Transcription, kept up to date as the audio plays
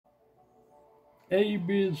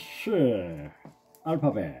ABC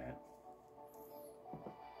alphabet.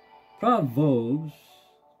 Proverbs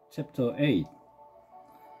chapter 8.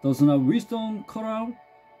 Does not wisdom call out?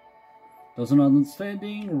 Does not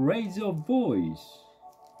understanding raise your voice?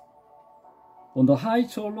 On the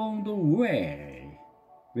heights along the way,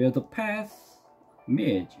 where the path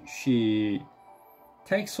meets, she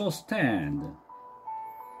takes her stand.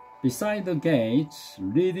 Beside the gates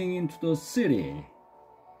leading into the city,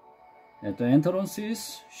 at the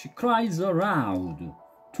entrances, she cries aloud,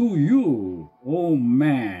 "To you, O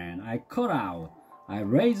man, I call out, I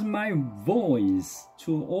raise my voice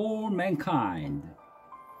to all mankind.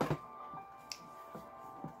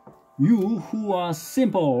 You who are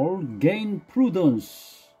simple, gain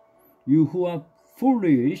prudence. You who are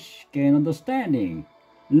foolish, gain understanding.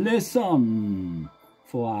 Listen,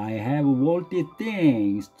 for I have worthy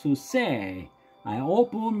things to say. I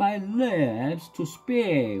open my lips to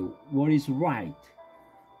speak what is right.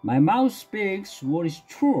 My mouth speaks what is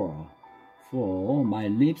true, for my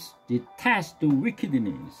lips detest the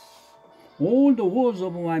wickedness. All the words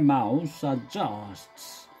of my mouth are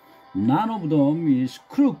just. None of them is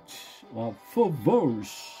crooked or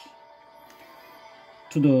perverse.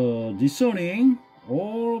 To the discerning,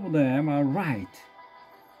 all of them are right.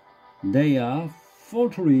 They are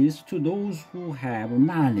fortress to those who have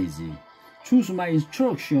knowledge. Choose my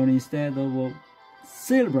instruction instead of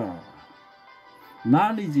silver,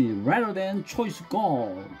 knowledge rather than choice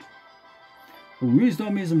gold.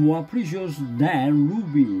 Wisdom is more precious than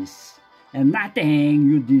rubies, and nothing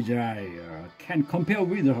you desire can compare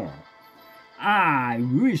with her. I,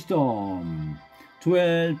 wisdom,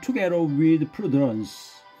 dwell together with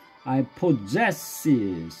prudence. I possess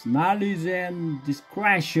knowledge and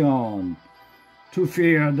discretion. To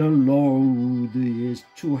fear the Lord is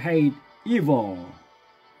to hate evil.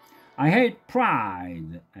 I hate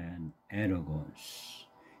pride and arrogance,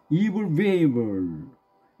 evil behavior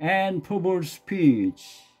and perverse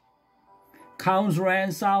speech. Counsel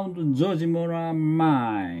and sound judgment are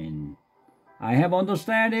mine. I have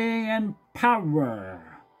understanding and power.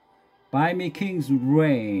 By me kings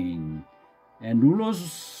reign, and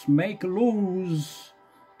rulers make laws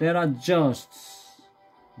that are just.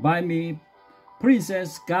 By me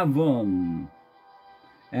princes govern,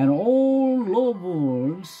 and all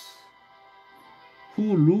lovers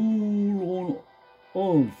who rule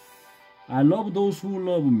on earth. I love those who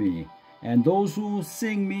love me, and those who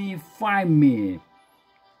seek me find me.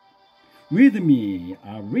 With me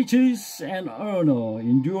are riches and honor,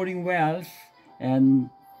 enduring wealth and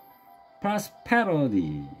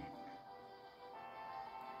prosperity.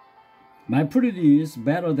 My purity is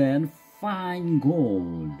better than fine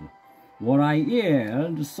gold. What I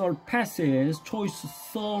yield surpasses choice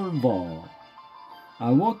silver.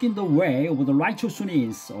 I walk in the way of the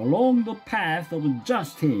righteousness, along the path of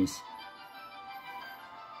justice,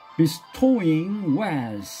 bestowing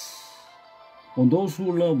wealth on those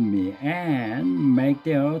who love me and make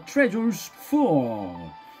their treasures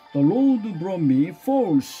full. The Lord brought me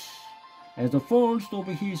forth as the first of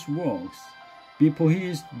his works, before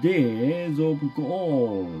his days of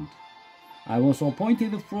old. I was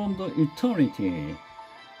appointed from the eternity,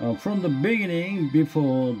 from the beginning,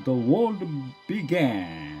 before the world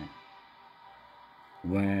began.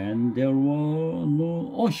 When there were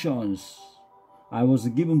no oceans, I was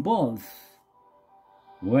given birth.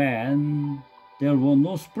 When there were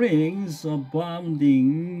no springs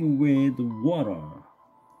abounding with water,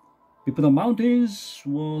 before the mountains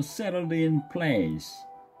were settled in place,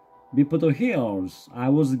 before the hills I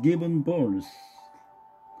was given birth.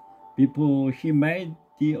 Before he made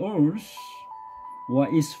the earth or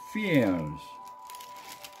its spheres,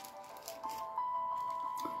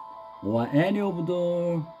 or any of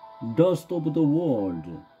the dust of the world.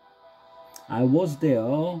 I was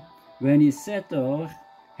there when he set the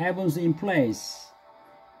heavens in place,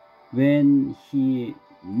 when he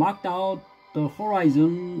marked out the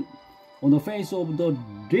horizon on the face of the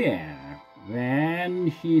deep, when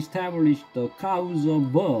he established the clouds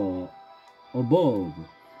above,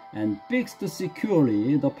 and fixed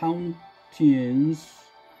securely the fountains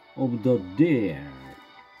of the deep,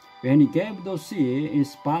 when he gave the sea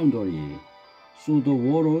its boundary, so the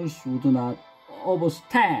waters would not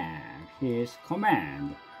overstep his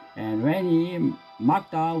command, and when he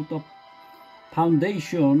marked out the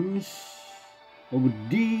foundations of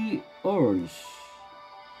the earth.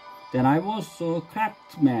 Then I was a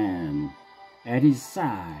craftsman at his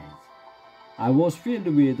side. I was filled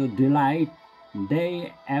with delight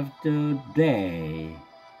day after day,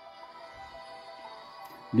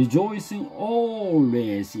 rejoicing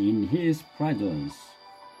always in his presence,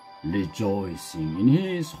 rejoicing in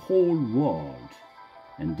his whole world.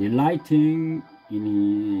 and delighting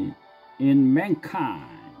in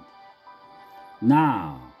mankind.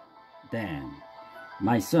 Now then,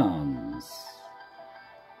 my sons,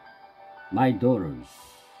 my daughters,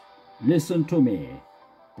 listen to me.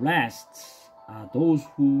 Blessed are those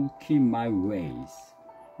who keep my ways.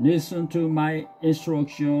 Listen to my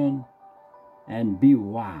instruction and be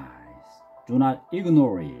wise. Do not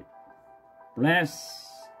ignore it. Blessed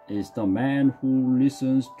is the man who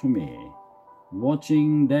listens to me,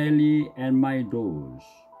 watching daily at my doors,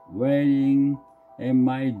 waiting at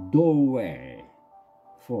my doorway.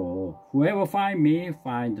 For whoever finds me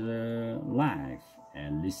finds life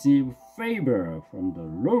and receive favor from the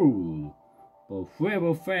Lord. But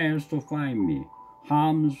whoever fails to find me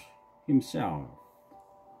harms himself.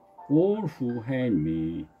 All who hate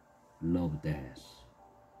me love death.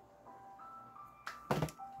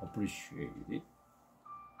 Appreciate it.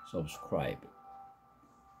 Subscribe.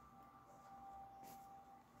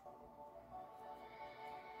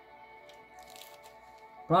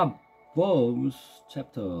 Proverbs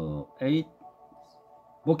chapter 8.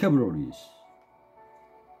 Vocabularies.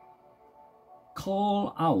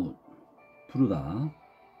 Call out. 부르다.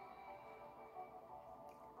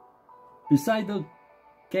 Beside the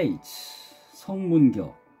gates.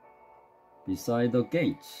 성문격. Beside the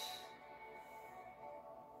gates.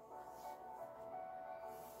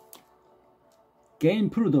 Gain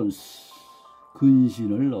prudence.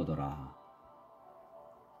 근신을 얻어라.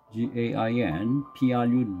 Gain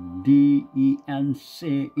prudence.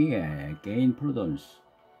 Gain prudence.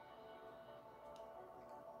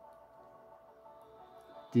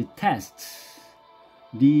 Detest.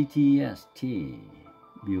 detest.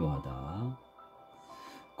 미워하다.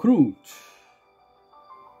 crooked.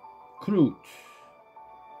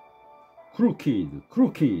 crooked. crooked.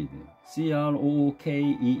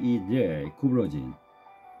 구부러진.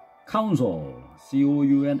 counsel.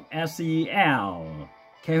 counsel.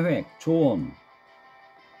 계획, 조언.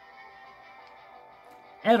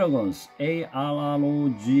 arrogance.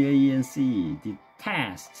 arrogance.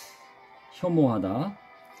 detest. 혐오하다.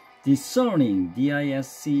 discerning.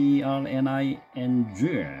 discerning.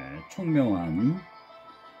 총명한.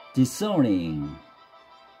 discerning.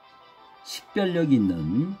 식별력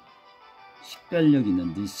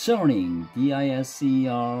있는. discerning.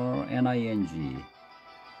 discerning.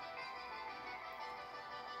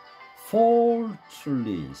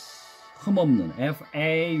 faultless. 흠없는.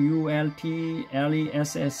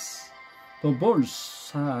 faultless.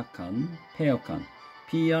 perverse. 사악한, 패역한.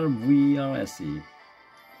 perverse.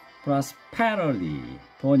 prosperity.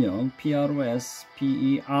 번영.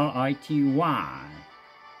 prosperity.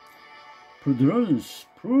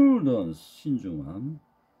 prudence. 신중함.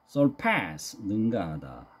 surpass.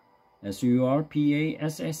 능가하다.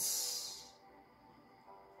 surpass.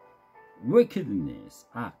 wickedness.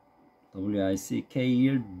 악.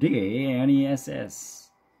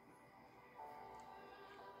 wickedness.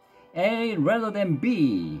 A rather than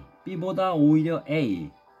B. B보다 오히려 A.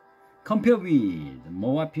 compare with.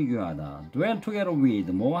 뭐와 비교하다. dwell together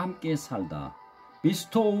with. 뭐와 함께 살다.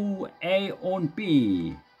 bestow A on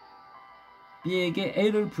B. B에게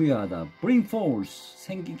A를 부여하다. bring forth.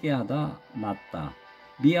 생기게 하다. 낳다.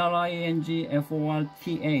 bringforth.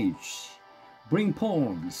 bring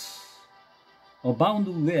forth. abound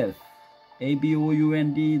with. abound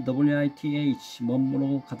with.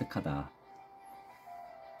 뭐뭐로 가득하다.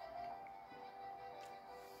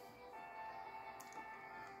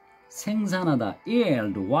 생산하다.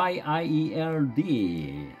 yield. yield.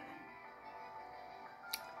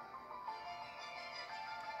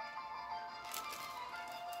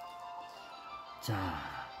 자,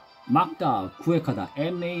 막다. 구획하다.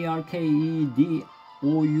 markedout.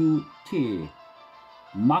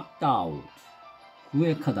 marked out.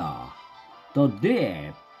 구획하다. the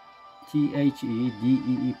deep.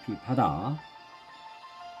 thedeep. 바다.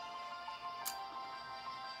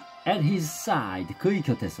 at his side. 그의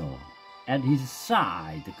곁에서. at his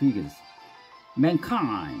side. 그의 곁에서.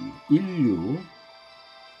 mankind. 인류.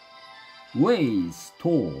 ways.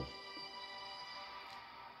 도.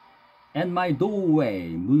 at my doorway.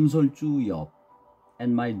 문설주 옆.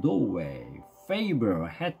 at my doorway. favor.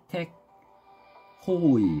 혜택.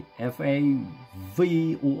 호의. favor.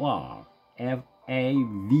 favor.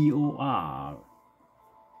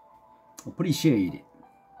 appreciate it.